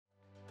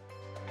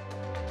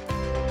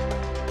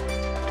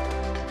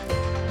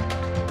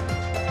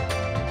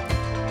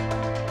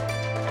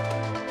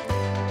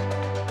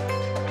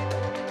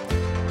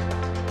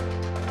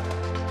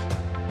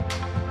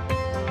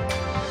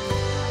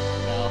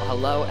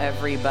hello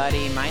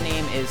everybody. My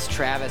name is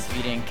Travis. If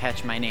you didn't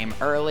catch my name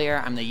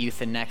earlier, I'm the Youth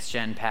and Next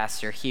Gen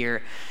pastor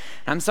here.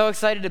 I'm so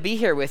excited to be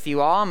here with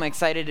you all. I'm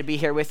excited to be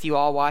here with you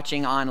all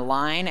watching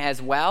online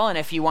as well. And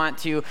if you want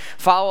to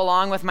follow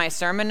along with my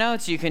sermon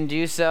notes, you can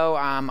do so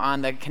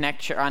on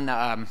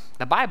the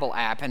the Bible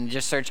app and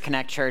just search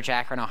Connect Church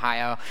Akron,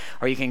 Ohio.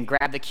 Or you can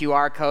grab the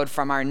QR code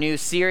from our new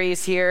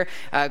series here,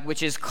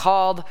 which is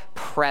called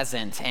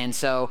Present. And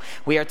so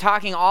we are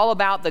talking all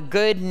about the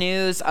good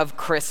news of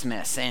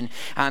Christmas. And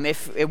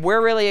if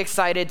we're really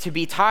excited to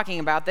be talking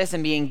about this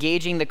and be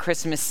engaging the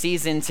Christmas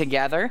season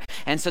together.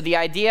 And so the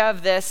idea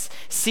of this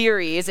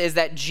series is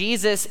that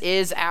Jesus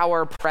is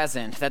our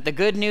present, that the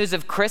good news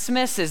of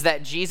Christmas is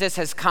that Jesus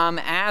has come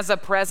as a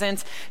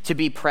present to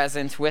be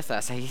present with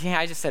us.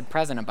 I just said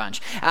present a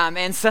bunch.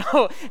 And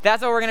so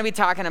that's what we're going to be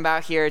talking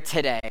about here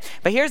today.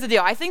 But here's the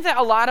deal. I think that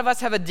a lot of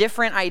us have a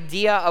different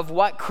idea of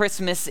what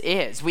Christmas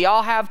is. We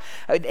all have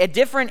a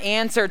different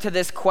answer to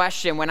this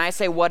question when I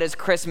say, what is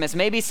Christmas?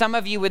 Maybe some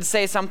of you would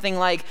say something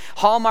like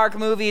Hallmark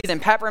movies and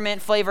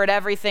peppermint flavored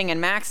everything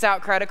and maxed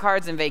out credit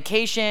cards and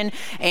vacation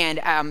and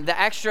the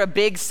extra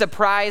big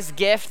surprise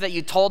gift that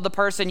you told the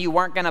person you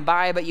weren't going to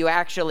buy, but you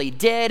actually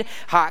did.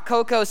 Hot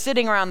cocoa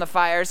sitting around the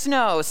fire,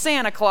 snow,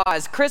 Santa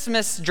Claus,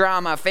 Christmas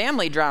drama,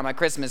 family drama,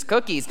 Christmas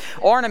cookies,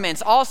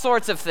 ornaments, all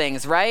sorts of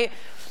things, right?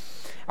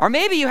 Or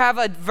maybe you have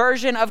a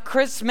version of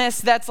Christmas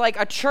that's like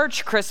a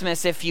church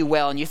Christmas, if you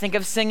will, and you think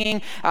of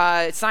singing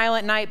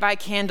Silent Night by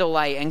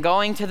candlelight and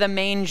going to the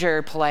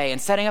manger play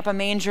and setting up a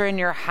manger in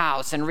your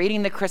house and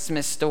reading the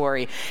Christmas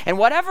story. And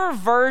whatever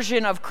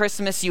version of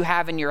Christmas you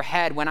have in your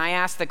head, when I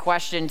ask the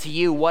question to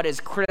you, what is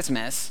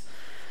Christmas?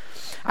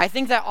 I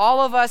think that all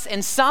of us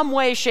in some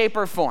way, shape,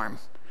 or form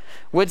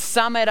would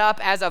sum it up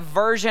as a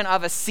version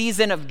of a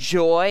season of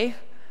joy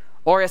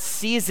or a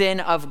season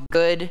of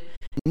good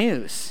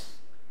news.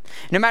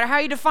 No matter how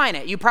you define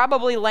it, you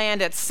probably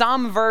land at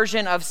some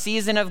version of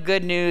season of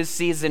good news,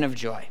 season of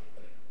joy.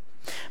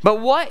 But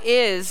what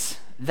is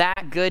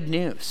that good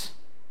news?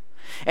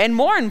 And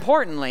more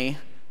importantly,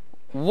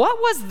 what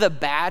was the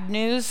bad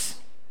news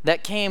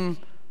that came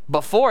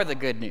before the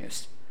good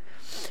news?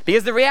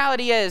 Because the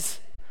reality is,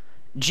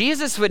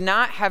 Jesus would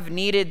not have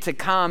needed to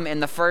come in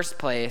the first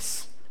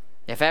place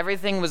if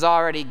everything was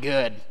already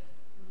good.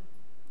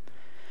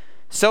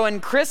 So in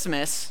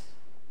Christmas,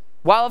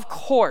 while of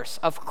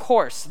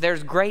course,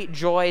 there's great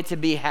joy to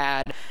be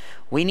had,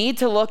 we need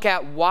to look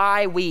at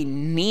why we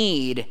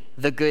need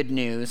the good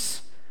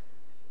news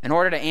in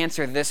order to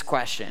answer this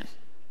question.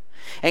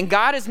 And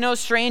God is no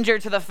stranger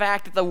to the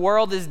fact that the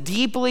world is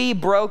deeply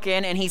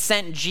broken, and he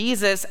sent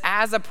Jesus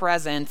as a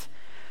present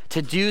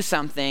to do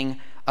something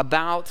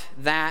about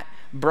that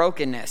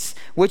brokenness,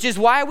 which is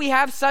why we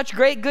have such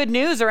great good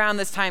news around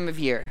this time of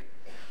year.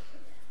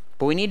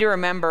 But we need to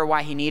remember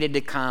why he needed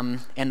to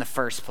come in the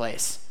first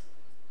place.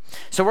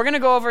 So we're going to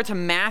go over to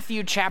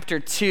Matthew chapter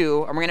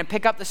 2, and we're going to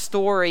pick up the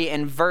story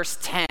in verse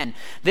 10.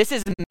 This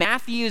is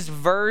Matthew's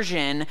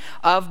version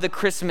of the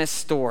Christmas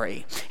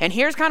story. And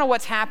here's kind of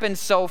what's happened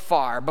so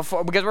far,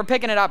 because we're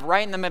picking it up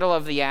right in the middle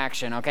of the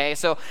action, okay?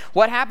 So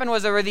what happened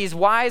was there were these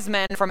wise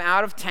men from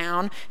out of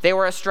town. They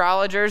were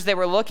astrologers. They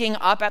were looking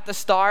up at the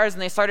stars,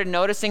 and they started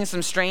noticing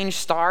some strange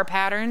star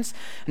patterns.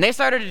 And they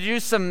started to do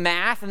some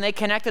math, and they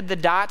connected the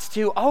dots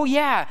to, oh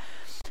yeah,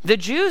 the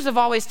Jews have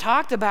always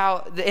talked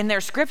about, in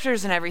their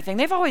scriptures and everything,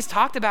 they've always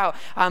talked about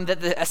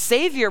that a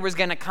Savior was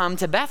going to come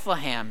to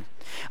Bethlehem.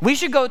 We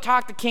should go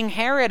talk to King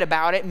Herod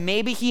about it.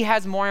 Maybe he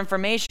has more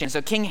information.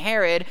 So King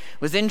Herod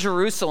was in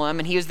Jerusalem,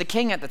 and he was the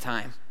king at the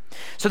time.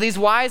 So these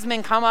wise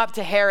men come up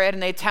to Herod,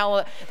 and they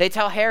tell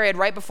Herod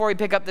right before we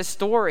pick up this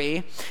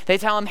story, they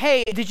tell him,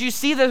 hey, did you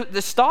see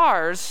the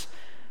stars?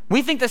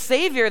 We think the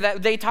Savior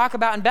that they talk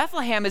about in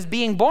Bethlehem is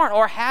being born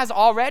or has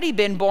already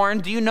been born.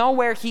 Do you know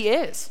where he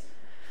is?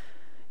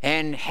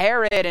 And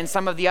Herod and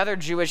some of the other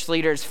Jewish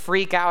leaders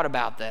freak out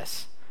about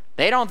this.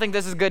 They don't think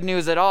this is good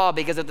news at all,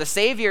 because if the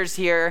Savior's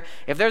here,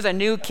 if there's a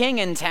new king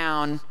in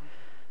town,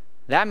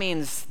 that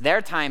means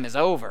their time is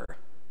over.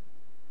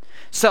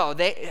 So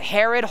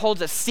Herod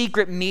holds a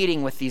secret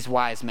meeting with these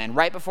wise men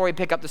right before we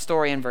pick up the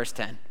story in verse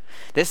 10.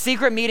 This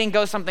secret meeting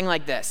goes something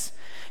like this.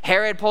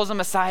 Herod pulls them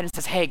aside and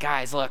says, hey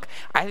guys, look,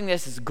 I think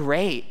this is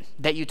great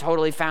that you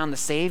totally found the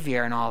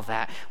Savior and all of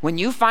that. When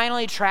you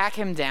finally track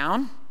him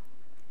down,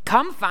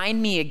 come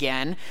find me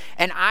again,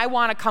 and I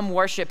want to come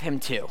worship him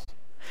too.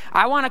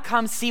 I want to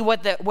come see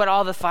what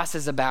all the fuss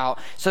is about.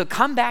 So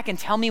come back and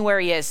tell me where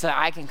he is so that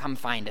I can come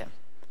find him.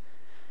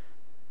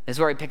 This is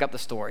where we pick up the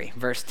story,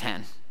 verse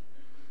 10.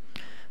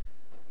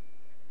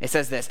 It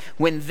says this,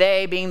 when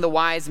they, being the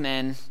wise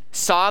men,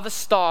 saw the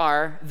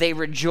star, they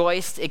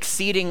rejoiced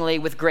exceedingly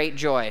with great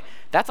joy.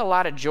 That's a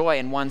lot of joy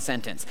in one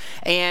sentence.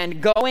 And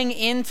going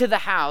into the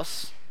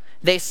house,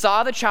 they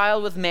saw the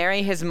child with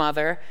Mary, his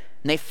mother,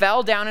 and they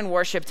fell down and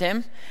worshipped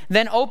him.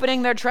 Then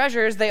opening their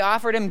treasures, they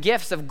offered him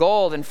gifts of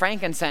gold and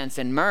frankincense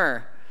and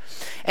myrrh.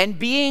 And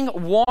being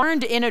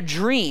warned in a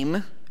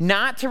dream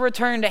not to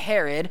return to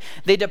Herod,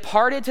 they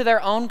departed to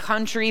their own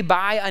country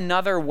by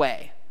another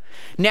way.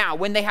 Now,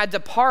 when they had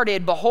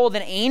departed, behold,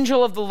 an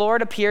angel of the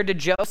Lord appeared to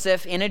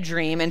Joseph in a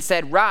dream and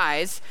said,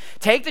 "Rise,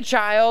 take the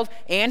child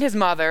and his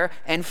mother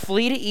and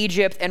flee to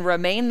Egypt and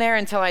remain there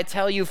until I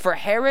tell you, for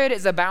Herod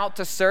is about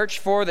to search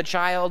for the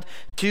child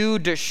to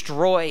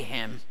destroy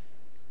him."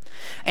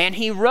 And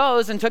he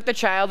rose and took the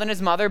child and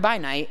his mother by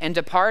night and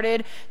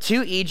departed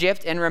to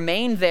Egypt and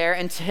remained there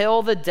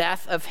until the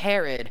death of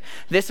Herod.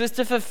 This was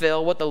to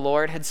fulfill what the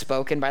Lord had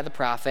spoken by the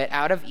prophet,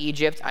 "Out of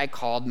Egypt I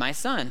called my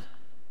son."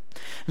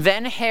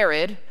 Then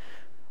Herod,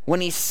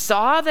 when he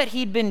saw that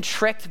he'd been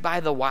tricked by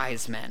the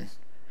wise men,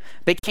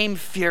 became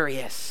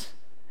furious,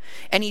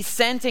 and he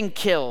sent and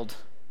killed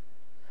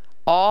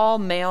all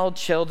male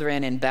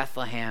children in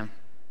Bethlehem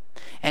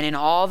and in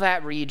all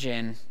that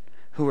region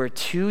who were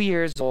 2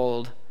 years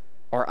old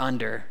or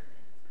under,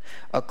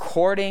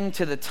 according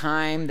to the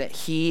time that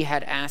he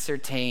had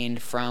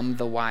ascertained from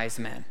the wise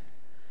men.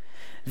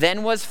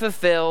 Then was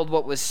fulfilled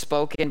what was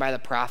spoken by the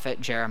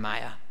prophet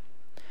Jeremiah.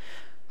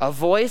 A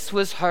voice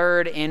was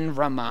heard in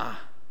Ramah,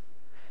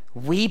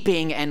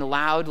 weeping and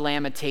loud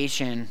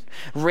lamentation,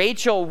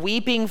 Rachel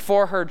weeping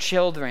for her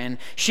children.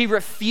 She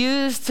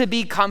refused to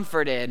be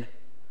comforted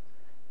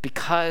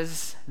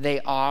because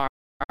they are.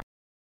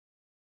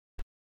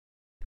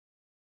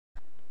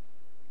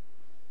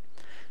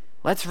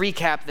 Let's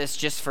recap this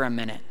just for a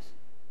minute.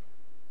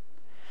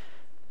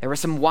 There were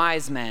some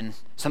wise men,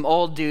 some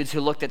old dudes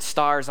who looked at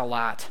stars a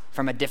lot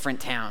from a different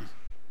town.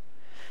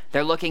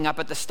 They're looking up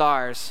at the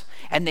stars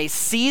and they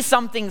see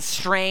something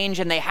strange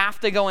and they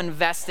have to go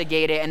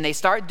investigate it, and they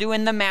start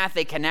doing the math.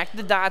 They connect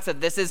the dots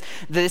that this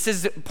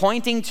is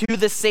pointing to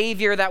the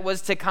Savior that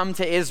was to come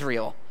to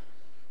Israel.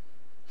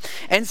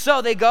 And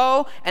so they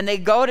go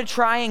to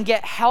try and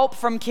get help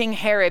from King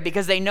Herod,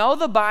 because they know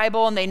the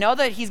Bible and they know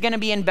that he's going to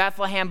be in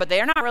Bethlehem, but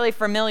they're not really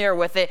familiar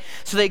with it.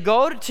 So they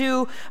go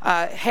to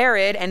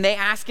Herod and they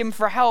ask him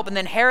for help. And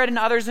then Herod and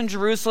others in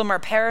Jerusalem are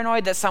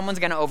paranoid that someone's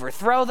going to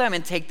overthrow them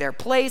and take their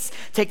place,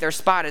 take their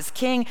spot as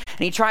king.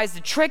 And he tries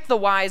to trick the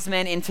wise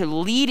men into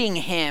leading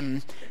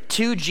him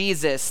to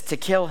Jesus to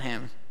kill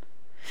him.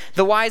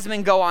 The wise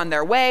men go on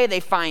their way. They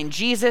find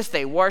Jesus.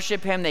 They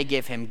worship him. They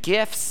give him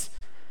gifts.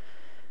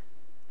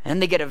 And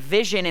they get a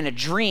vision in a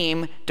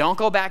dream. Don't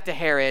go back to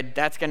Herod.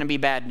 That's going to be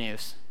bad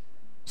news.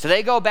 So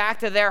they go back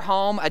to their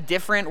home a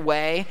different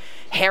way.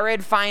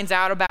 Herod finds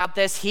out about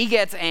this. He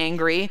gets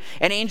angry.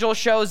 An angel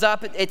shows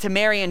up to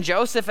Mary and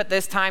Joseph at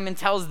this time and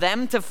tells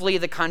them to flee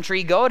the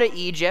country, go to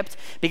Egypt,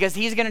 because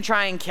he's going to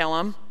try and kill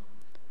him.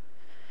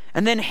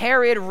 And then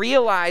Herod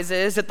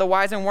realizes that the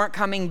wise men weren't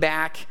coming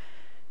back.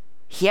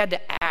 He had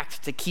to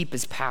act to keep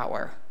his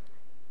power.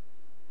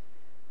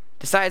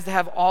 Decides to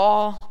have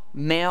all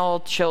male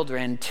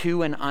children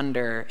 2 and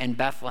under in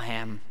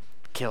Bethlehem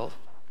killed.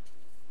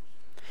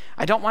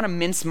 I don't want to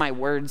mince my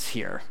words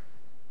here.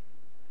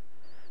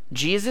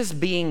 Jesus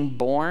being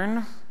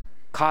born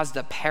caused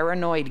a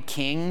paranoid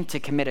king to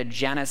commit a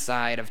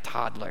genocide of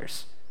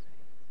toddlers.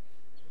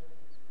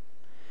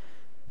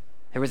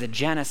 There was a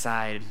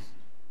genocide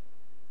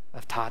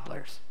of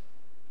toddlers.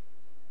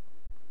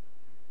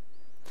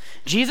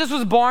 Jesus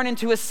was born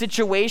into a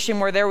situation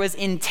where there was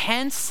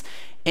intense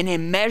and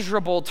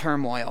immeasurable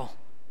turmoil.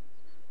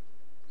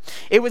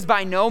 It was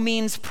by no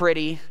means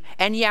pretty.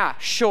 And yeah,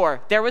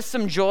 sure, there was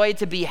some joy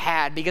to be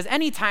had, because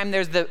anytime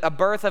there's a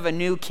birth of a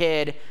new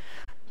kid,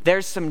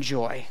 there's some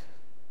joy.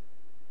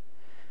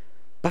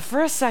 But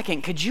for a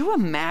second, could you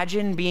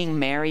imagine being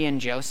Mary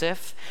and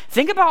Joseph?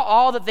 Think about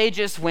all that they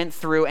just went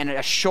through in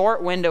a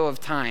short window of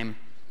time.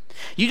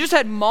 You just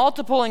had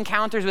multiple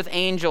encounters with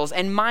angels.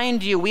 And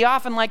mind you, we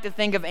often like to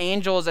think of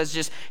angels as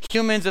just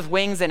humans with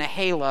wings and a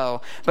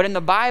halo. But in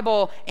the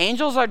Bible,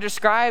 angels are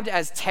described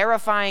as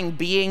terrifying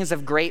beings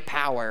of great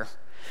power.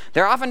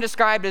 They're often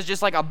described as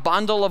just like a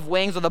bundle of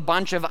wings with a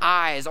bunch of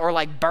eyes, or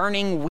like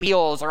burning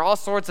wheels, or all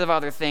sorts of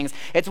other things.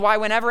 It's why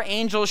whenever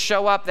angels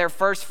show up, their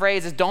first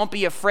phrase is, "Don't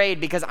be afraid,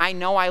 because I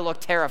know I look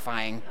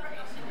terrifying."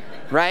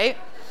 Right?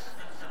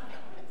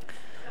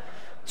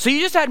 So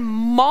you just had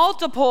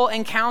multiple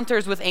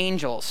encounters with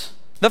angels.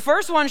 The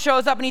first one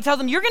shows up and he tells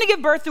them, "You're going to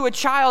give birth to a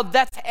child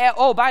that's,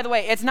 oh, by the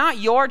way, it's not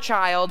your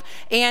child,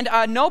 and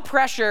no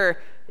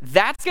pressure.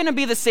 That's going to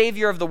be the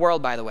Savior of the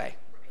world, by the way."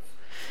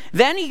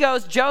 Then he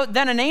goes,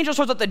 then an angel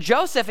shows up to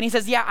Joseph and he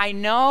says, "Yeah, I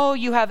know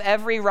you have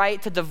every right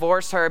to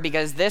divorce her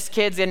because this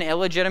kid's an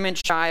illegitimate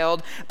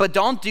child, but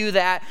don't do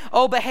that.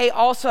 Oh, but hey,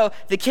 also,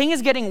 the king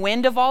is getting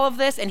wind of all of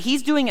this, and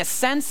he's doing a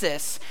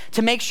census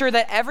to make sure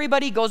that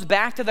everybody goes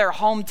back to their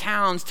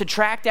hometowns to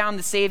track down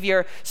the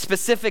Savior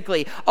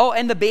specifically. Oh,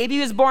 and the baby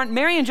is born.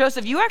 Mary and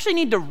Joseph, you actually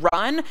need to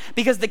run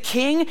because the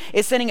king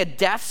is sending a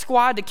death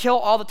squad to kill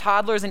all the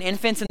toddlers and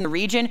infants in the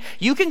region.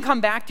 You can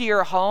come back to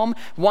your home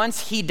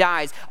once he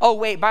dies. Oh,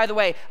 wait, by the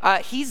way,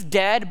 he's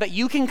dead, but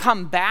you can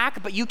come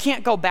back, but you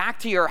can't go back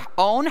to your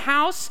own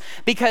house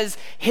because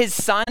his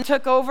son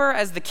took over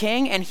as the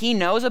king and he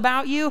knows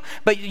about you,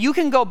 but you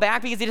can go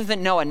back because he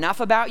doesn't know enough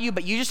about you,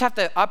 but you just have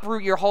to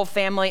uproot your whole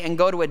family and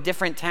go to a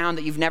different town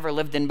that you've never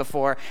lived in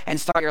before and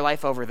start your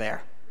life over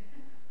there."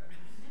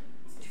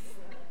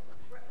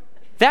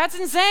 That's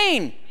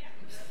insane.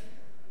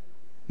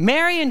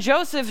 Mary and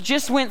Joseph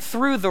just went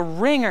through the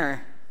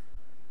ringer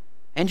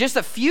in just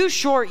a few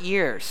short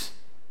years.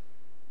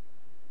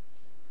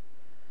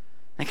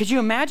 Now, could you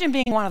imagine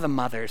being one of the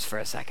mothers for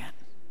a second?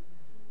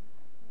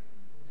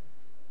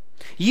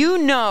 You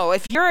know,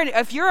 if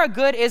you're a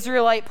good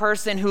Israelite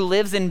person who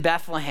lives in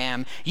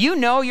Bethlehem, you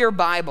know your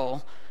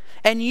Bible,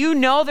 and you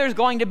know there's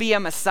going to be a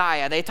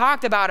Messiah. They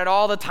talked about it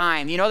all the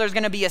time. You know there's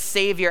going to be a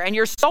Savior, and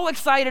you're so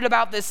excited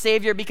about this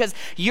Savior because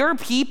your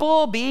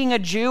people, being a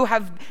Jew,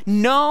 have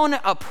known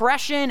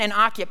oppression and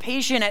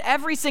occupation at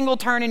every single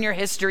turn in your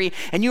history,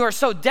 and you are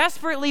so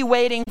desperately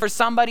waiting for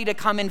somebody to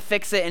come and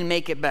fix it and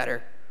make it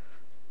better.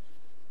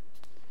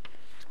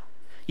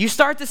 You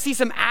start to see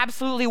some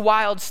absolutely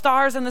wild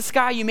stars in the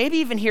sky. You maybe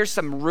even hear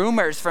some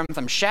rumors from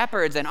some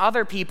shepherds and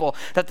other people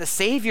that the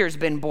Savior's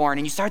been born,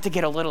 and you start to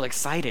get a little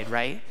excited,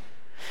 right?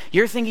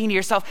 You're thinking to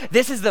yourself,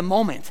 this is the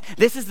moment.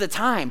 This is the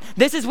time.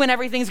 This is when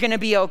everything's going to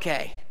be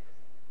okay.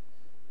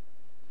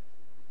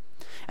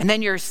 And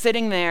then you're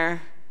sitting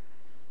there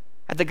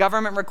at the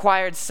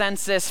government-required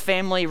census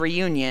family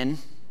reunion,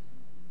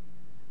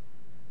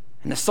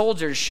 and the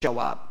soldiers show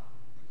up.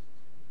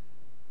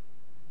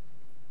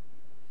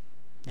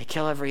 They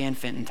kill every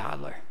infant and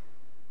toddler.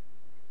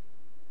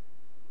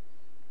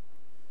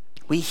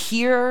 We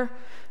hear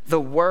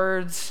the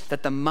words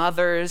that the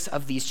mothers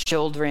of these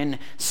children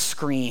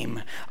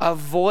scream. A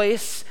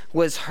voice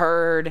was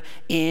heard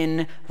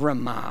in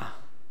Ramah.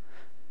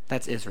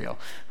 That's Israel.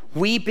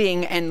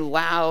 Weeping and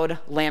loud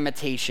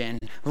lamentation.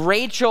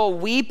 Rachel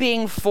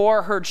weeping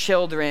for her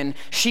children.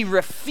 She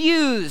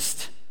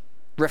refused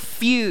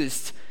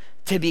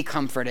to be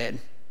comforted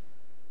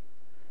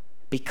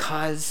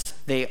because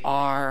they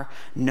are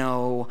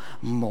no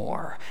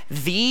more.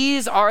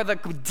 These are the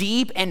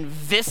deep and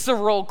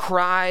visceral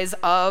cries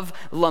of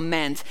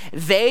lament.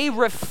 They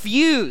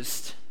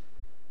refused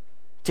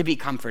to be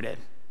comforted.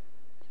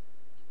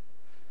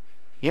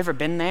 You ever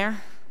been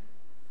there?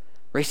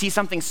 Where you see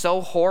something so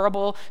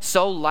horrible,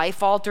 so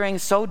life-altering,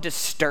 so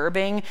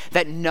disturbing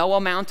that no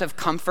amount of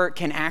comfort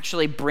can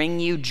actually bring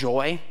you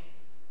joy?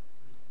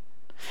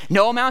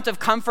 No amount of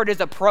comfort is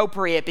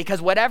appropriate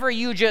because whatever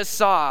you just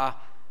saw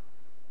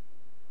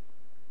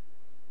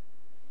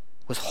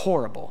was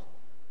horrible.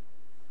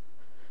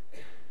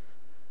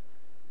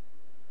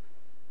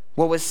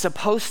 What was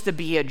supposed to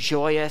be a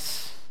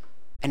joyous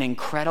and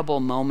incredible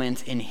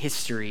moment in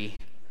history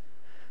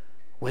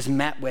was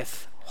met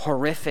with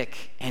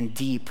horrific and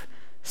deep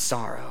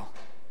sorrow.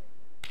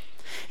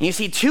 And you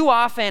see, too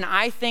often,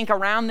 I think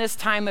around this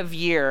time of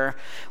year,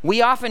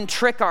 we often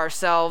trick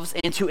ourselves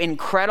into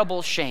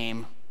incredible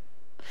shame.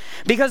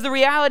 Because the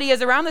reality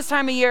is, around this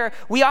time of year,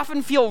 we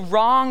often feel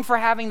wrong for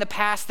having the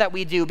past that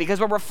we do because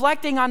we're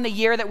reflecting on the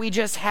year that we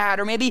just had,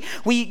 or maybe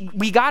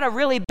we got a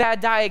really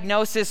bad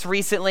diagnosis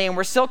recently and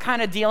we're still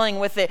kind of dealing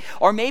with it,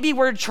 or maybe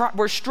we're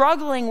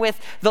struggling with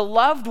the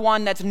loved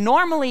one that's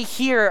normally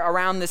here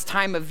around this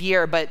time of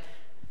year, but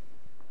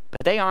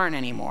they aren't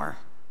anymore.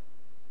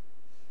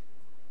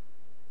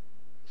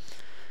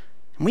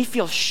 And we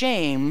feel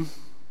shame.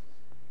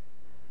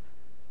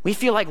 We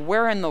feel like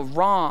we're in the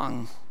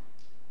wrong.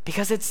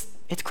 Because it's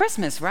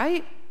Christmas,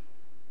 right?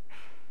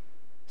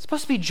 It's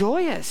supposed to be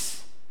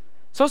joyous.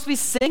 It's supposed to be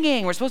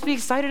singing. We're supposed to be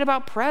excited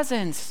about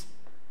presents.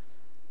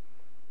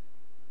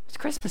 It's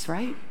Christmas,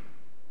 right?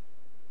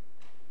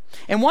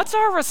 And what's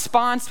our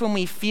response when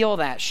we feel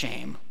that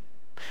shame?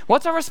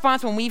 What's our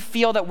response when we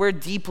feel that we're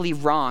deeply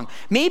wrong?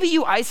 Maybe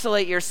you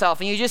isolate yourself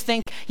and you just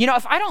think,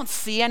 if I don't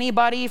see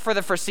anybody for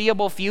the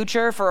foreseeable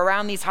future for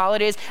around these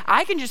holidays,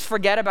 I can just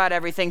forget about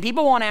everything.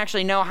 People won't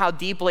actually know how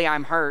deeply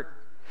I'm hurt.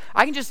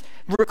 I can just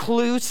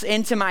recluse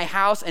into my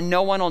house and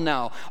no one will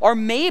know. Or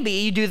maybe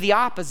you do the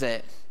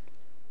opposite.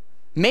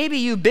 Maybe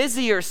you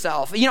busy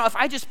yourself. If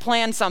I just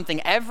plan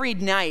something every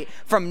night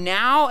from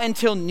now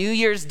until New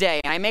Year's Day,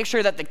 and I make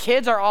sure that the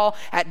kids are all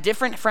at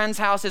different friends'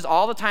 houses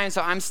all the time,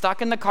 so I'm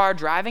stuck in the car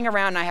driving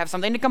around and I have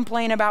something to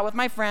complain about with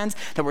my friends,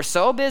 that we're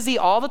so busy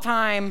all the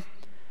time.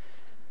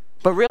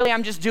 But really,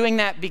 I'm just doing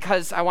that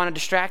because I want to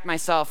distract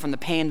myself from the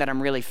pain that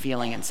I'm really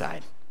feeling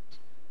inside.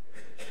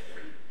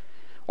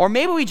 Or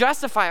maybe we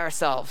justify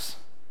ourselves.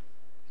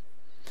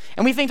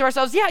 And we think to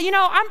ourselves, it's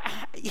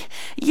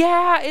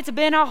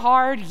been a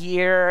hard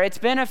year. It's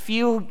been a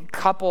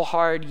couple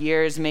hard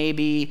years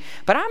maybe,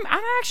 but I'm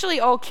actually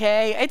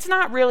okay. It's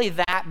not really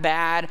that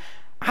bad.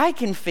 I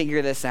can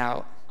figure this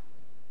out.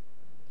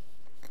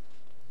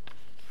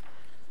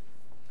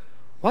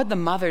 What'd the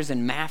mothers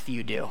in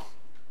Matthew do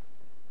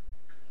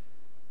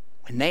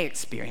when they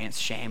experience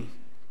shame,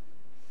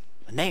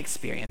 when they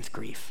experience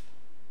grief?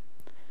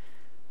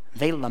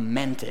 They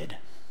lamented.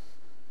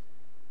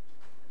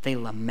 They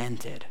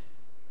lamented.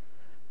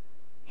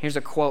 Here's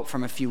a quote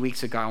from a few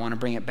weeks ago. I want to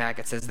bring it back.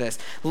 It says this: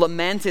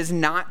 "Lament is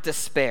not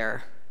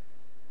despair.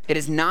 It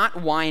is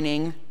not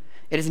whining.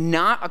 It is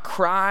not a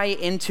cry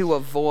into a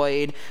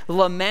void.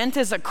 Lament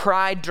is a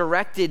cry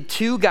directed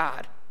to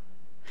God.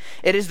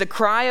 It is the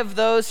cry of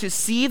those who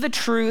see the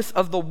truth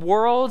of the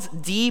world's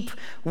deep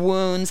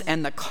wounds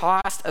and the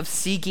cost of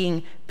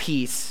seeking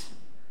peace.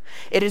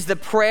 It is the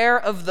prayer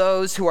of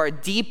those who are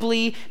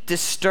deeply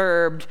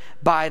disturbed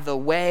by the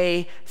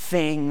way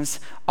things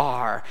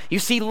are. You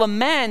see,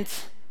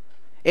 lament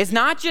is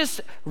not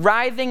just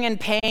writhing in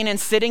pain and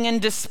sitting in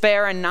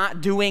despair and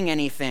not doing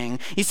anything.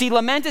 You see,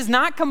 lament is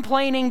not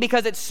complaining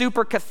because it's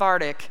super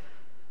cathartic.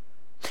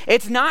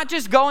 It's not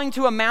just going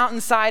to a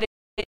mountainside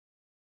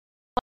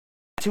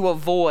to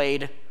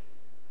avoid.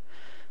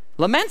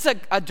 Lament's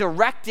a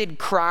directed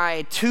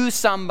cry to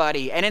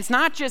somebody, and it's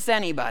not just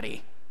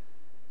anybody.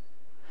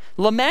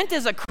 Lament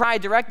is a cry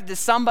directed to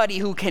somebody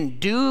who can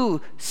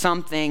do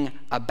something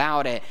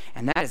about it,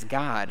 and that is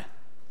God.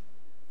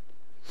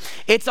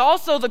 It's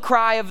also the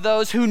cry of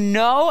those who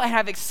know and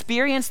have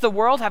experienced the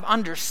world, have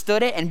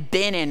understood it and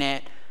been in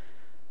it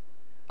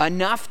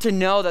enough to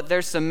know that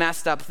there's some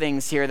messed up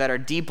things here that are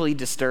deeply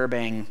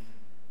disturbing.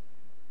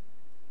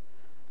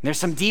 There's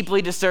some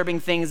deeply disturbing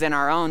things in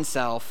our own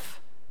self.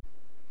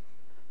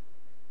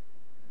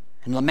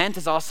 And lament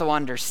is also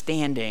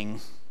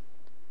understanding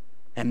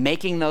that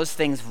making those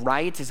things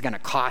right is going to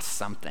cost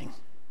something.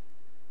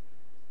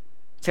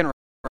 It's going to.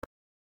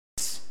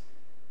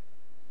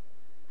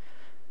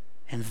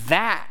 And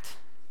that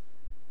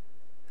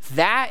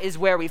is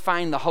where we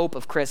find the hope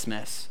of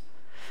Christmas.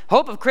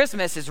 Hope of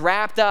Christmas is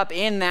wrapped up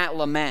in that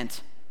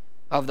lament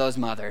of those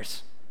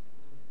mothers.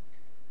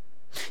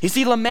 You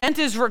see, lament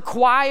is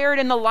required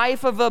in the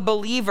life of a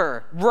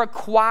believer.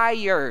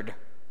 Required.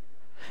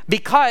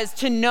 Because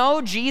to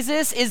know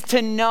Jesus is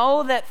to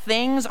know that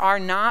things are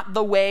not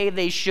the way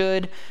they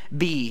should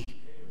be.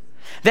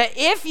 That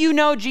if you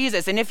know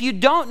Jesus, and if you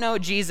don't know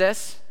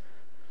Jesus,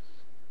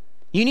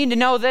 you need to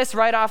know this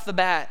right off the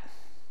bat.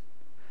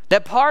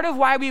 That part of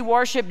why we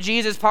worship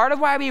Jesus, part of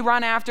why we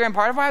run after him,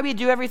 part of why we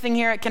do everything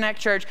here at Connect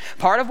Church,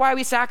 part of why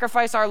we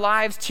sacrifice our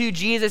lives to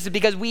Jesus is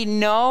because we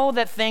know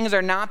that things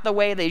are not the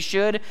way they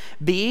should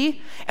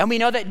be, and we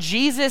know that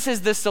Jesus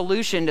is the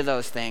solution to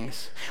those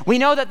things. We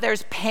know that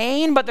there's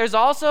pain, but there's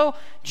also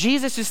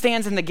Jesus who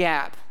stands in the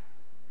gap.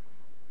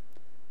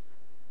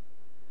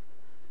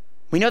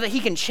 We know that he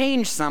can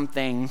change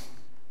something,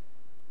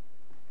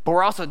 but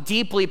we're also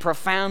deeply,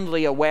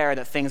 profoundly aware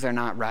that things are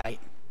not right.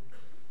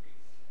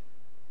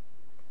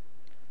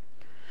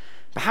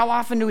 But how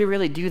often do we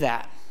really do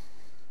that?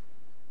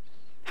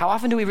 How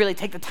often do we really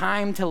take the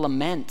time to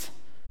lament?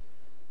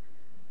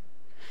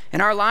 In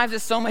our lives,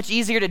 it's so much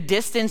easier to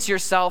distance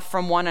yourself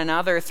from one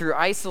another through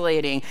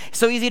isolating. It's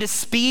so easy to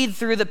speed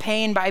through the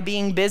pain by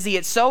being busy.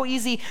 It's so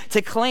easy to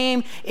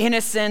claim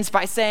innocence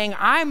by saying,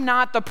 I'm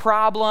not the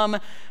problem,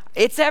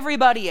 it's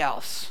everybody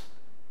else.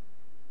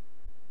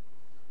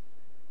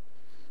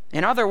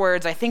 In other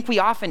words, I think we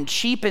often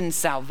cheapen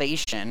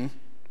salvation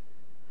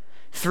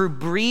through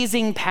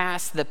breezing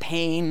past the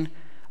pain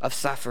of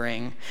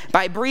suffering.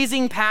 By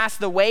breezing past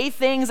the way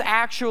things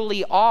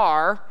actually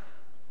are,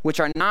 which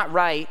are not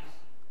right,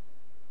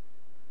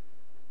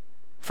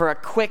 for a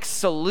quick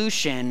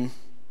solution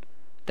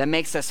that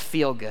makes us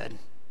feel good.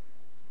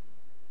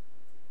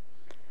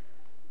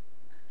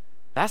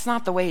 That's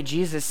not the way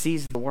Jesus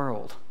sees the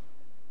world.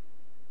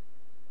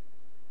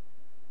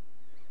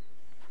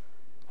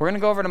 We're going to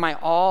go over to my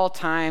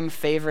all-time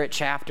favorite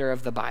chapter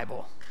of the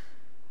Bible.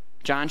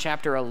 John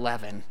chapter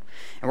 11.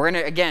 And we're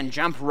going to, again,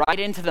 jump right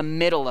into the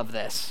middle of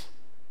this.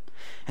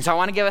 And so I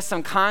want to give us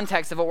some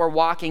context of what we're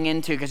walking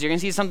into, because you're going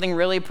to see something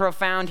really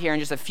profound here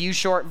in just a few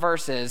short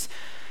verses,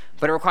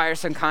 but it requires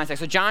some context.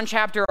 So John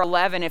chapter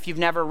 11, if you've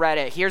never read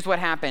it, here's what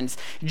happens.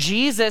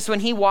 Jesus, when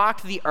he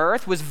walked the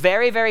earth, was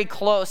very, very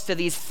close to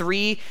these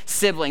three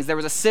siblings. There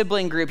was a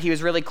sibling group he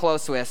was really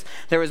close with.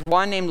 There was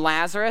one named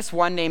Lazarus,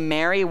 one named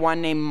Mary, one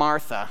named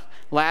Martha.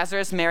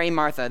 Lazarus, Mary,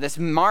 Martha.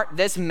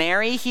 This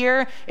Mary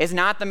here is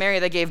not the Mary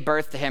that gave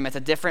birth to him. It's a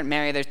different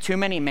Mary. There's too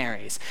many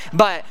Marys.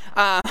 But,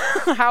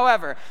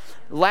 however,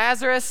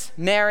 Lazarus,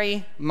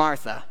 Mary,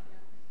 Martha.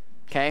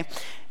 Okay?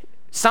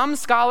 Some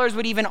scholars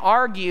would even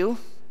argue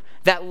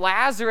that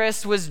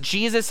Lazarus was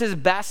Jesus'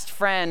 best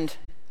friend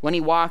when he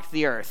walked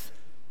the earth.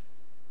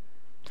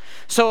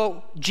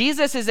 So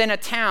Jesus is in a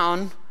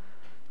town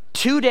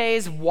 2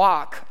 days'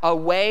 walk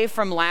away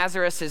from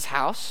Lazarus'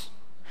 house.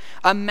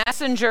 A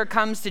messenger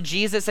comes to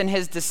Jesus and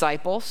his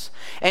disciples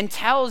and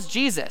tells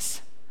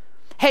Jesus,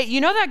 hey,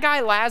 you know that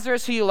guy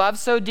Lazarus who you love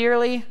so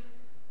dearly?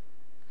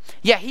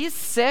 Yeah, he's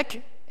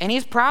sick and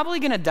he's probably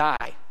going to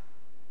die.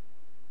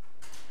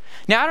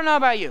 Now, I don't know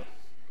about you,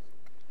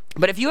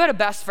 but if you had a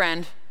best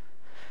friend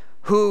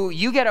who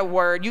you get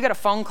a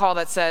phone call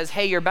that says,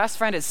 hey, your best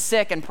friend is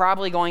sick and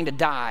probably going to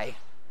die,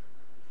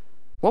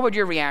 what would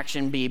your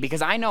reaction be?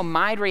 Because I know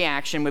my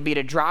reaction would be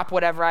to drop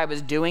whatever I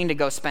was doing to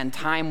go spend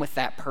time with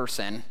that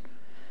person.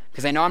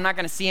 Because I know I'm not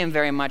going to see him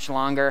very much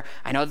longer.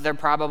 I know that they're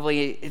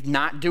probably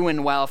not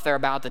doing well if they're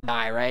about to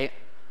die, right?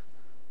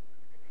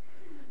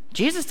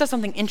 Jesus does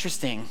something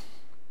interesting.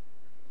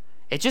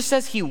 It just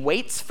says he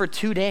waits for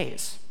 2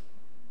 days.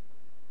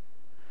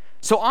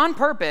 So on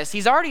purpose,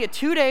 he's already a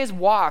 2 days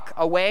walk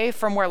away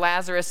from where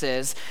Lazarus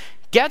is,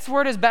 gets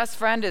word his best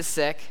friend is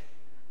sick,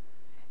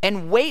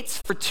 and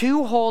waits for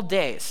 2 whole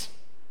days.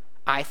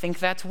 I think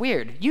that's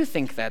weird. You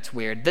think that's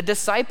weird. The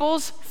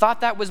disciples thought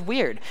that was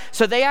weird.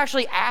 So they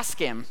actually ask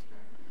him.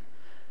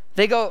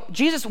 They go,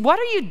 Jesus, what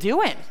are you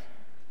doing?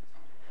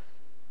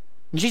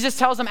 And Jesus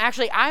tells them,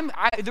 actually,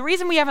 the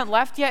reason we haven't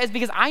left yet is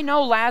because I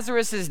know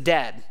Lazarus is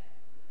dead.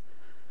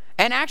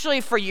 And actually,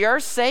 for your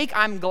sake,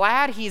 I'm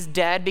glad he's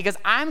dead because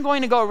I'm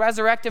going to go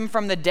resurrect him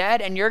from the dead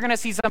and you're going to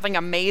see something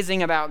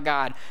amazing about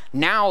God.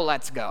 Now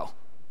let's go.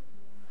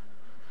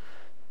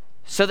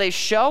 So they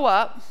show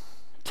up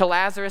to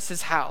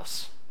Lazarus'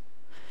 house.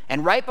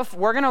 And right before,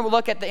 we're going to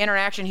look at the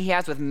interaction he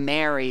has with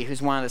Mary,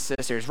 who's one of the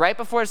sisters. Right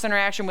before this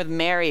interaction with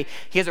Mary,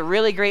 he has a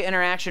really great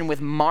interaction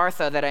with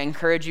Martha that I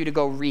encourage you to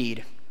go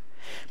read.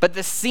 But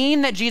the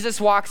scene that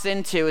Jesus walks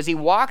into is he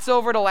walks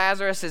over to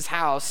Lazarus'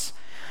 house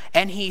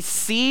and he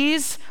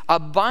sees a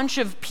bunch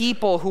of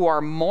people who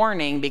are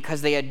mourning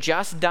because they had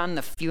just done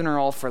the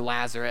funeral for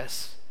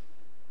Lazarus.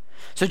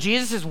 So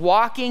Jesus is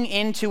walking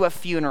into a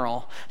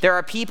funeral. There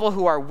are people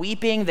who are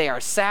weeping, they are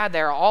sad, they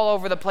are all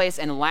over the place,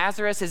 and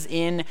Lazarus is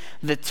in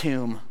the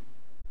tomb.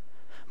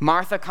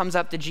 Martha comes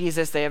up to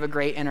Jesus, they have a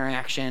great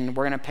interaction.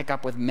 We're going to pick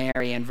up with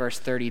Mary in verse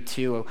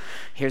 32.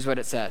 Here's what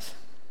it says.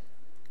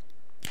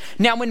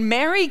 Now when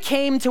Mary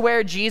came to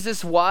where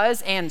Jesus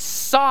was and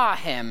saw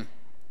him,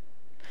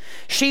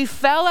 she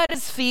fell at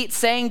his feet,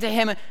 saying to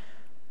him,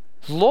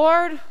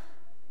 Lord,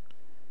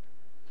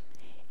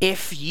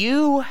 if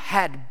you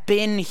had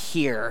been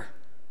here,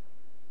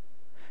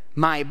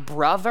 my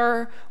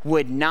brother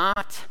would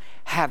not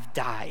have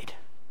died.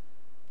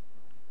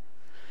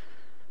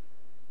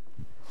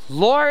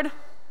 Lord,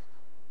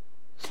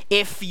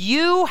 if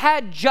you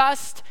had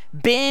just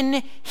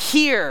been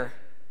here,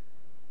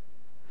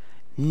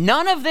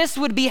 none of this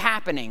would be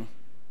happening.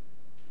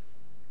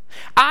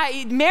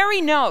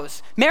 Mary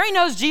knows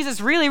Jesus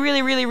really,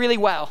 really, really, really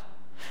well.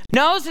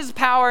 Knows his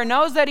power,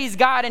 knows that he's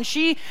God, and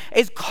she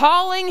is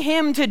calling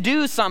him to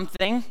do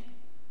something.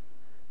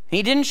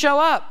 He didn't show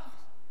up.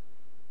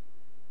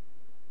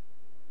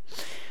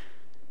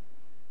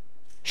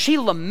 She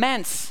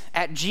laments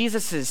at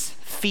Jesus'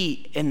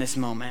 feet in this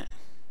moment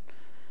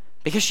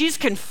because she's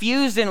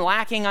confused and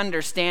lacking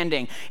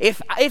understanding.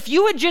 If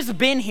you had just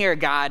been here,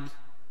 God,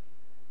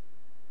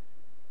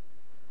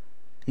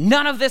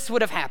 none of this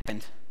would have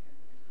happened.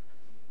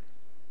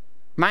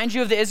 Mind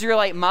you of the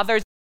Israelite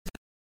mothers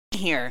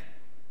here.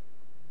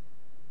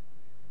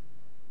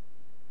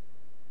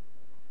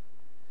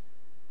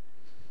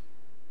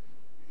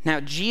 Now,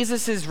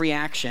 Jesus'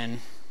 reaction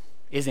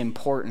is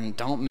important.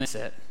 Don't miss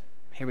it.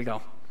 Here we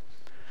go.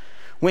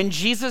 When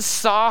Jesus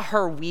saw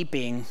her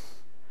weeping,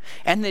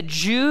 and the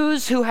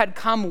Jews who had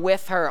come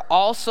with her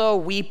also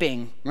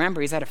weeping,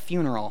 remember, he's at a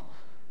funeral,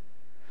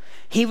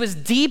 he was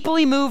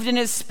deeply moved in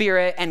his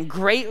spirit and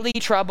greatly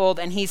troubled,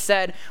 and he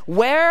said,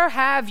 Where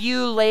have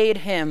you laid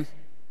him?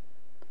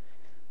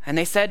 And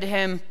they said to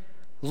him,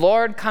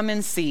 Lord, come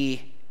and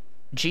see.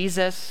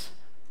 Jesus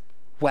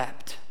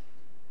wept.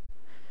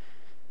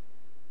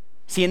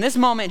 See, in this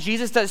moment,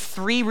 Jesus does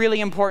three really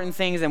important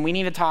things, and we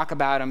need to talk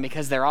about them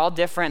because they're all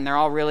different and they're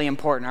all really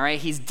important, all right?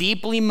 He's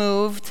deeply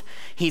moved,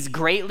 he's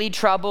greatly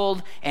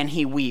troubled, and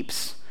he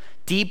weeps.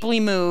 Deeply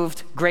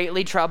moved,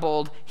 greatly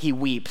troubled, he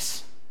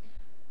weeps.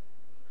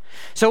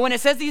 So when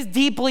it says he's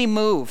deeply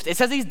moved, it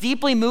says he's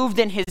deeply moved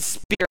in his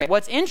spirit.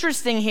 What's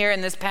interesting here in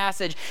this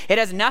passage, it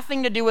has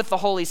nothing to do with the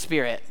Holy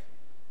Spirit.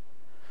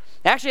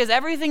 It actually has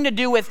everything to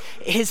do with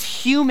his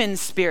human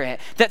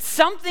spirit. That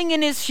something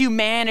in his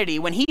humanity,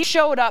 when he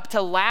showed up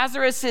to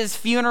Lazarus'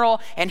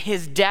 funeral and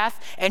his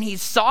death, and he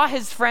saw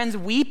his friends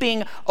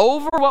weeping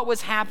over what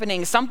was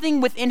happening,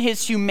 something within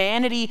his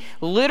humanity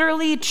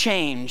literally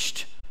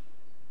changed.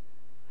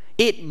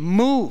 It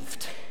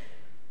moved.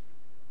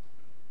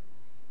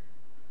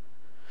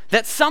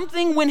 That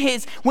something when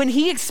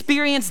he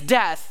experienced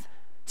death,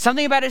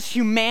 something about his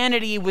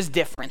humanity was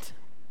different.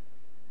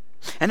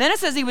 And then it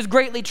says he was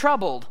greatly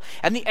troubled.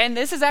 And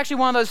this is actually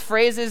one of those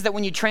phrases that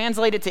when you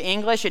translate it to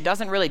English, it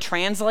doesn't really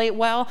translate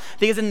well.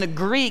 Because in the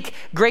Greek,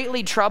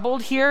 greatly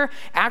troubled here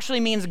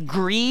actually means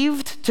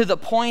grieved to the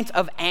point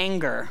of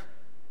anger.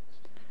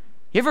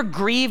 You ever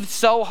grieved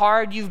so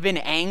hard you've been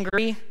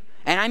angry?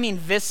 And I mean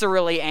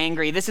viscerally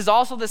angry. This is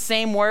also the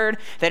same word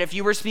that if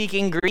you were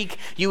speaking Greek,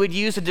 you would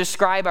use to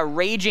describe a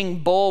raging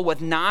bull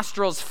with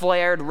nostrils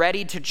flared,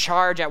 ready to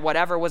charge at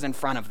whatever was in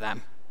front of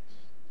them.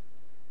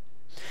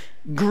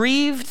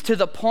 Grieved to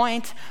the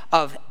point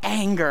of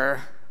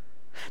anger.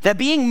 That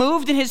being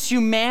moved in his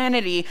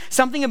humanity,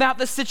 something about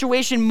the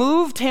situation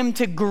moved him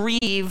to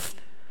grieve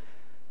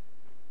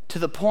to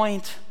the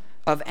point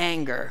of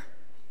anger.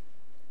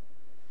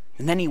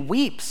 And then he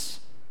weeps.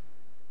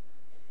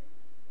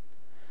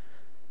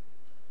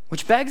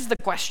 Which begs the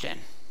question,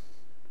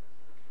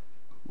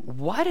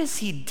 what is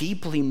he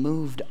deeply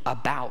moved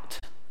about?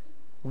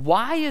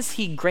 Why is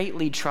he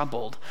greatly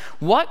troubled?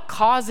 What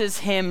causes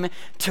him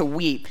to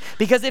weep?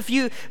 Because if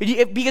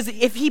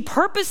he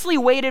purposely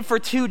waited for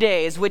 2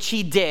 days, which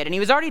he did, and he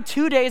was already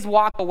 2 days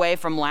walk away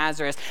from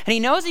Lazarus, and he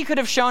knows he could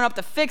have shown up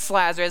to fix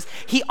Lazarus,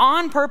 he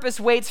on purpose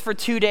waits for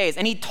 2 days.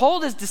 And he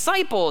told his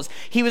disciples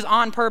he was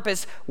on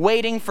purpose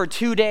waiting for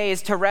 2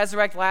 days to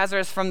resurrect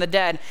Lazarus from the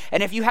dead.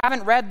 And if you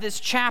haven't read this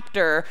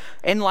chapter,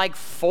 in like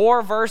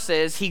 4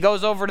 verses, he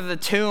goes over to the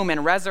tomb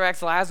and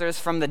resurrects Lazarus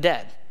from the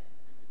dead.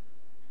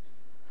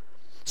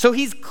 So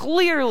he's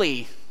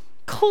clearly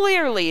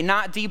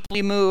not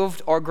deeply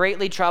moved or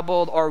greatly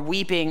troubled or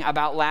weeping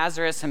about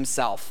Lazarus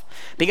himself,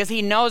 because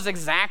he knows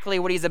exactly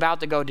what he's about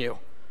to go do.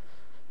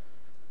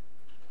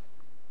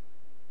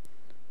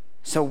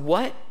 So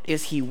what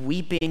is he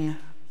weeping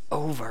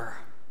over?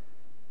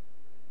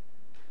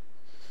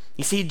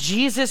 You see,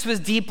 Jesus was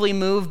deeply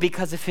moved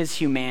because of his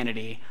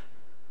humanity,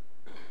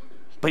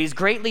 but he's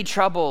greatly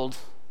troubled,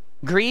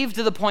 grieved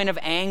to the point of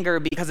anger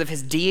because of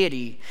his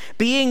deity.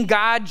 Being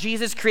God,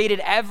 Jesus created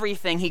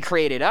everything. He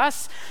created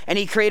us, and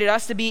he created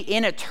us to be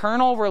in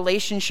eternal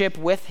relationship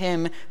with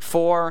him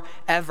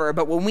forever.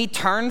 But when we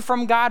turned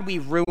from God, we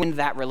ruined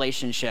that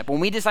relationship. When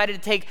we decided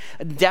to take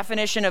a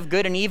definition of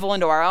good and evil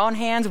into our own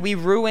hands, we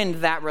ruined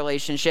that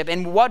relationship.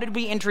 And what did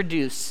we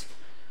introduce?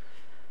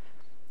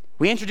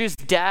 We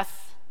introduced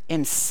death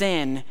and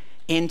sin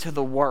into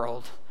the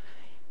world.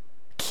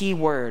 Key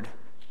word,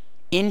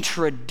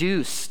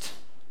 introduced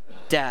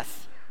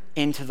death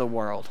into the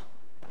world.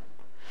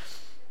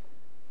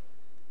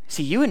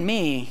 See, you and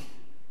me,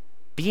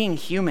 being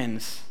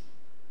humans,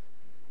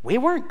 we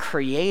weren't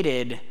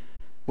created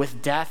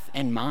with death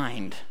in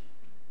mind.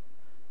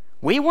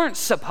 We weren't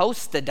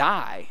supposed to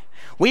die.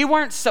 We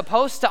weren't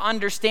supposed to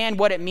understand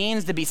what it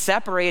means to be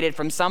separated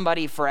from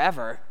somebody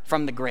forever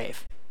from the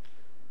grave.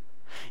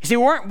 You see,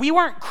 we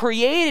weren't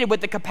created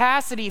with the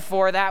capacity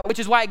for that, which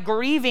is why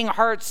grieving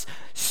hurts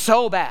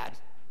so bad.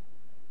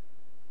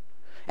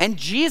 And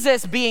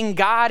Jesus, being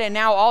God and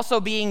now also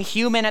being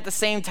human at the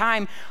same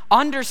time,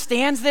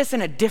 understands this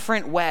in a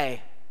different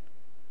way.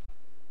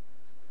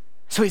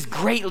 So he's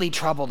greatly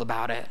troubled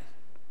about it.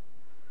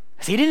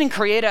 He didn't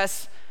create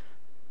us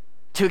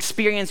to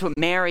experience what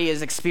Mary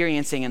is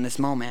experiencing in this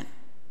moment.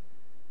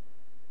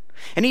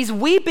 And he's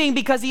weeping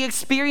because he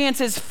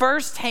experiences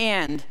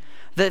firsthand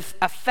the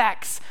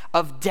effects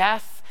of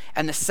death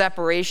and the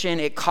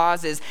separation it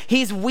causes.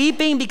 He's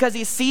weeping because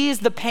he sees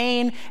the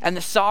pain and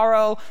the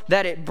sorrow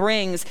that it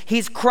brings.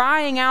 He's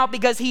crying out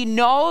because he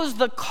knows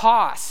the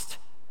cost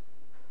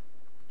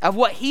of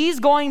what he's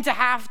going to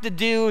have to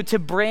do to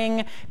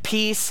bring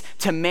peace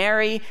to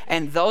Mary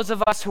and those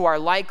of us who are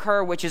like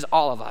her, which is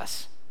all of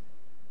us.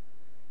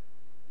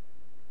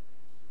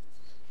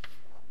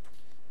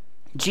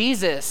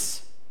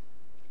 Jesus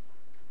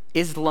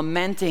is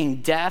lamenting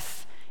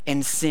death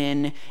and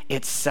sin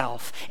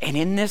itself. And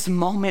in this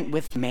moment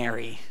with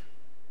Mary,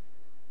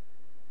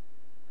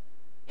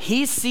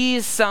 he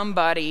sees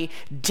somebody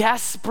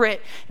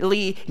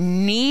desperately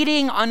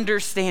needing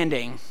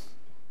understanding.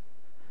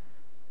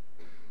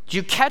 Do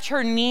you catch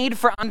her need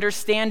for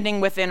understanding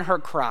within her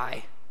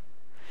cry?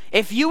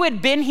 If you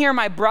had been here,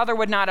 my brother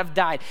would not have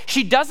died.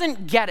 She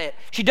doesn't get it.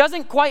 She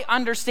doesn't quite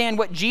understand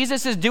what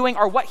Jesus is doing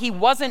or what he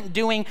wasn't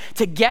doing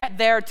to get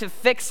there to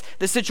fix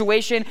the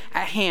situation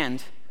at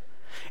hand.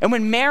 And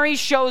when Mary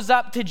shows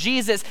up to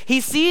Jesus,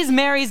 he sees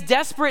Mary's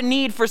desperate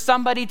need for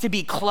somebody to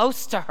be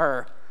close to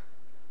her.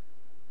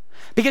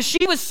 Because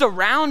she was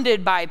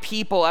surrounded by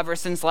people ever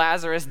since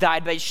Lazarus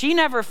died, but she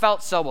never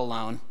felt so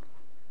alone.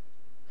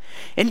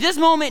 In this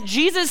moment,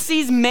 Jesus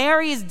sees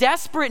Mary's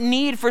desperate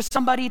need for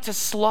somebody to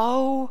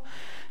slow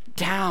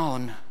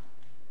down.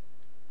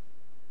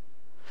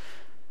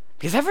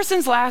 Because ever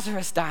since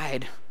Lazarus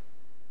died,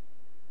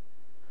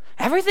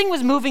 everything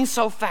was moving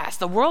so fast.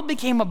 The world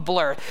became a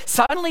blur.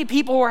 Suddenly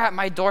people were at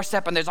my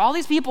doorstep and there's all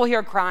these people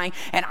here crying,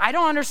 and I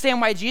don't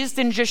understand why Jesus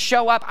didn't just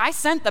show up. I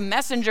sent the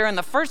messenger in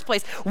the first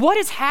place. What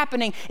is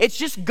happening? It's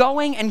just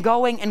going and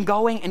going and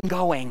going and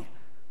going.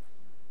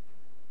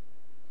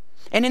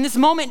 And in this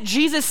moment,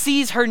 Jesus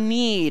sees her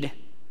need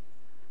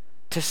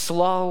to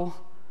slow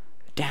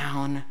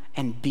down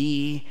and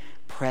be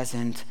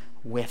present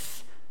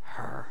with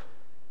her.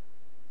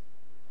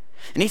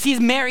 And he sees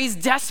Mary's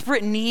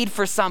desperate need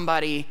for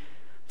somebody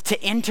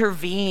to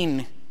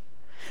intervene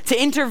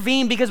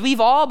because we've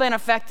all been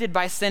affected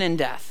by sin and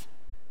death.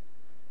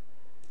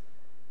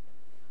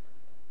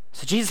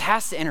 So Jesus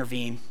has to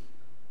intervene.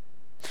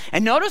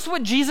 And notice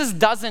what Jesus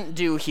doesn't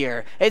do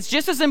here. It's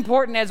just as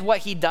important as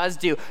what he does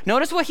do.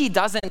 Notice what he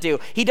doesn't do.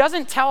 He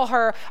doesn't tell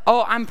her,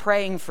 oh, I'm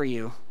praying for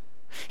you.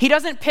 He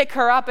doesn't pick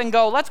her up and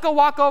go, let's go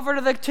walk over to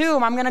the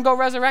tomb. I'm going to go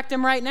resurrect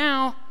him right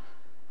now.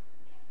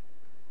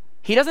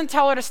 He doesn't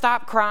tell her to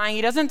stop crying.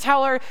 He doesn't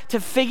tell her to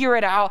figure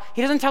it out.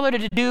 He doesn't tell her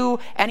to do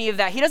any of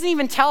that. He doesn't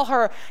even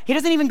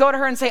go to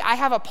her and say, I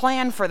have a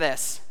plan for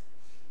this.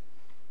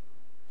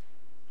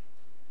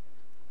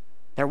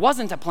 There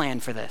wasn't a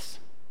plan for this.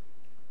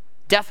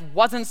 Death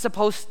wasn't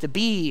supposed to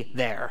be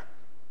there.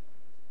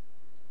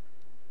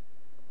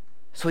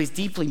 So he's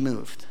deeply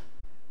moved.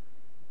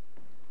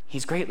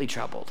 he's greatly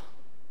troubled,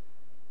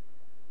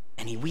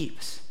 and he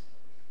weeps.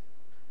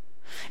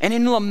 And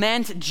in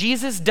lament,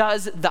 Jesus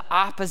does the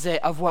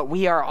opposite of what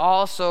we are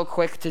all so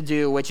quick to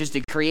do, which is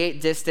to create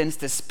distance,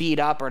 to speed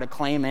up, or to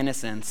claim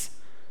innocence.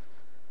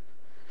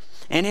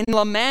 And in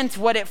lament,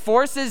 what it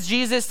forces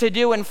Jesus to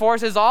do and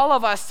forces all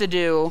of us to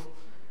do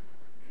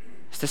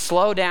is to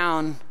slow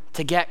down,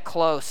 to get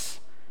close,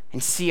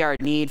 and see our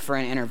need for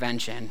an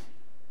intervention.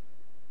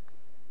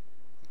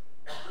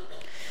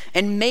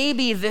 And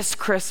maybe this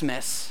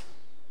Christmas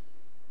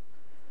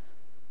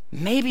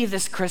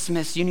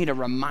you need a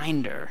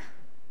reminder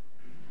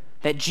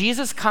that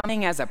Jesus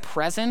coming as a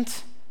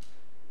present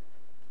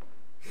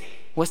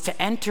was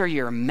to enter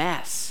your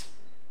mess.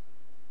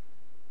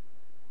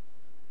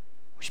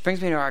 Which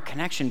brings me to our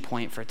connection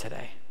point for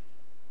today.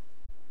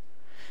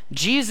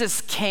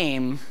 Jesus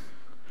came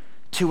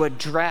to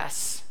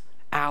address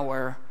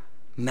our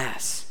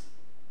mess.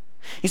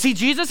 You see,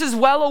 Jesus is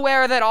well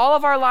aware that all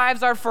of our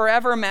lives are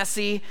forever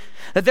messy,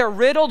 that they're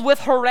riddled with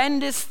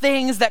horrendous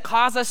things that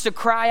cause us to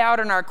cry out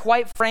and are,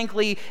 quite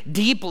frankly,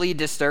 deeply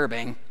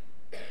disturbing.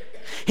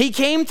 He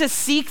came to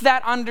seek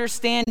that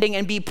understanding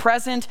and be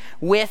present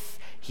with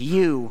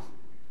you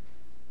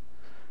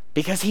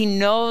because he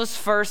knows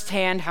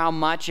firsthand how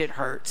much it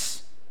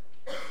hurts.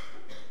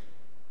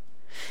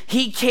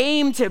 He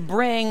came to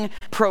bring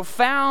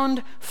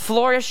profound,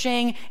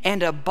 flourishing,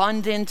 and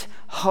abundant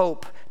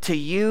hope to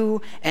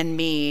you and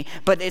me,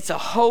 but it's a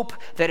hope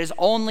that is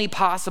only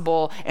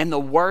possible in the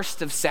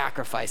worst of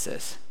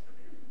sacrifices.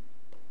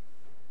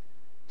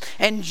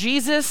 And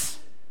Jesus,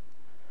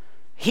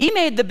 he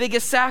made the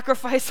biggest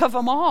sacrifice of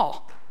them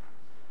all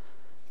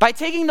by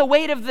taking the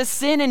weight of the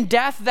sin and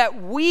death that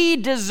we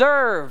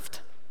deserved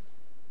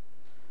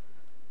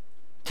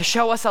to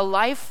show us a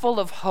life full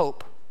of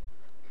hope,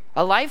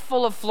 a life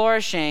full of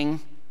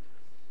flourishing,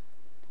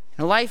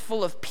 a life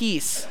full of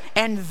peace.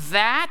 And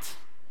that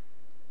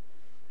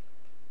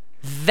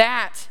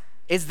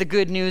is the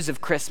good news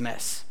of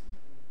Christmas.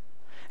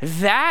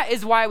 That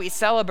is why we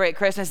celebrate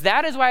Christmas.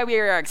 That is why we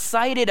are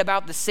excited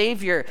about the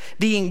Savior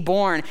being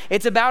born.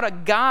 It's about a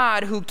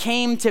God who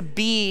came to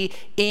be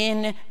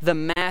in the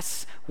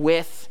mess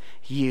with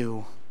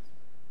you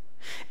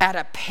at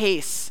a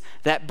pace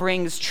that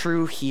brings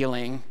true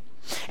healing,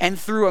 and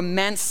through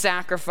immense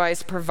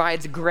sacrifice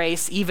provides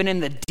grace even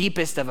in the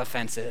deepest of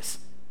offenses.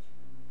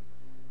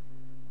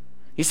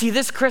 You see,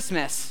 this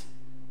Christmas,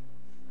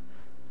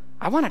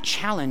 I want to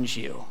challenge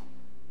you.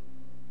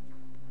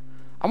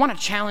 I want to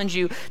challenge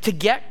you to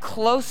get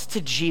close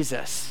to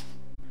Jesus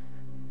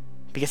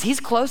because he's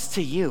close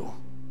to you.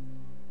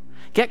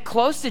 Get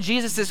close to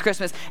Jesus this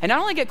Christmas, and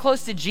not only get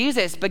close to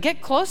Jesus, but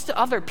get close to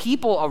other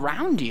people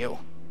around you.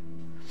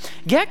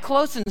 Get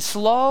close and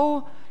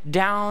slow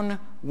down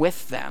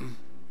with them.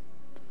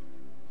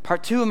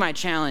 Part 2 of my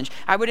challenge,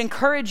 I would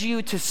encourage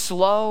you to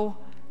slow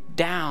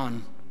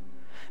down.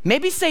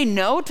 Maybe say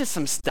no to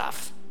some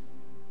stuff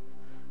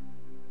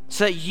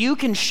so that you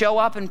can show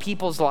up in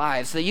people's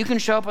lives, so that you can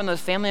show up in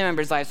those family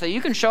members' lives, so that you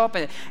can show up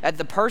at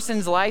the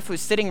person's life who's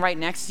sitting right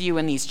next to you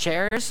in these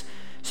chairs,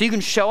 so you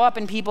can show up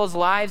in people's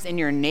lives in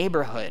your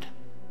neighborhood.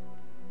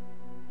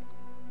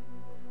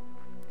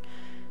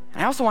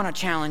 And I also want to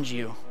challenge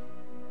you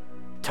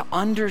to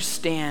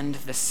understand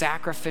the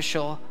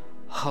sacrificial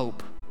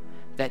hope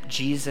that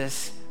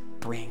Jesus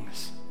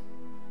brings.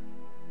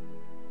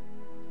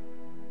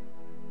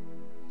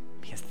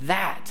 Because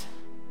that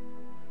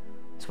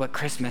is what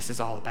Christmas is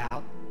all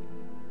about.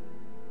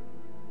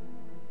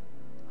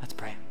 Let's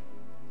pray.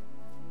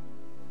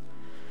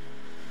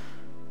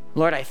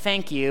 Lord, I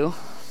thank you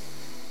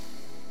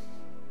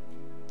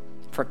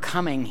for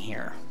coming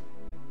here,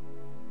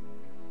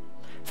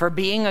 for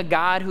being a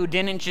God who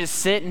didn't just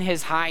sit in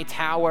his high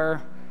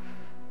tower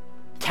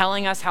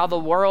telling us how the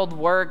world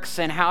works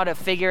and how to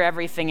figure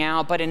everything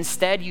out, but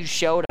instead you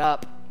showed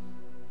up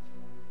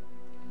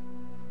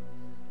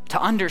to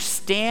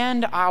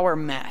understand our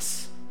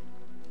mess,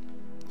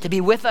 to be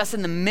with us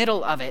in the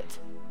middle of it.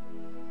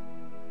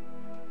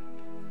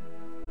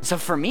 So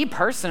for me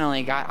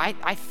personally, God,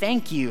 I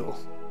thank you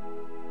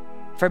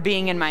for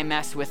being in my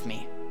mess with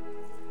me.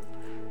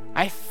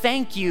 I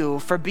thank you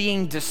for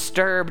being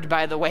disturbed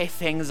by the way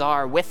things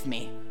are with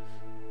me.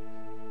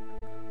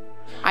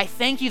 I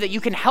thank you that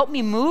you can help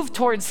me move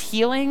towards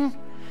healing,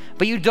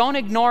 but you don't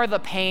ignore the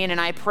pain,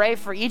 and I pray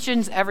for each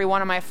and every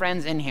one of my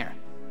friends in here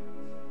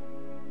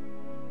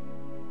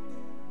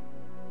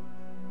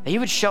that you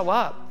would show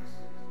up,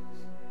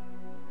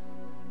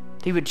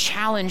 that you would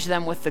challenge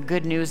them with the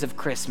good news of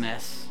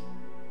Christmas,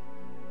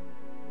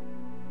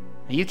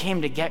 that you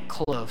came to get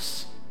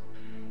close,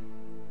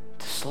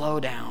 to slow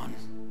down,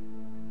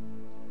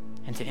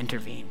 and to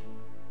intervene.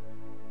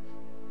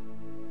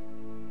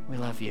 We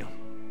love you.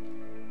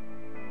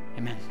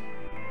 Amen.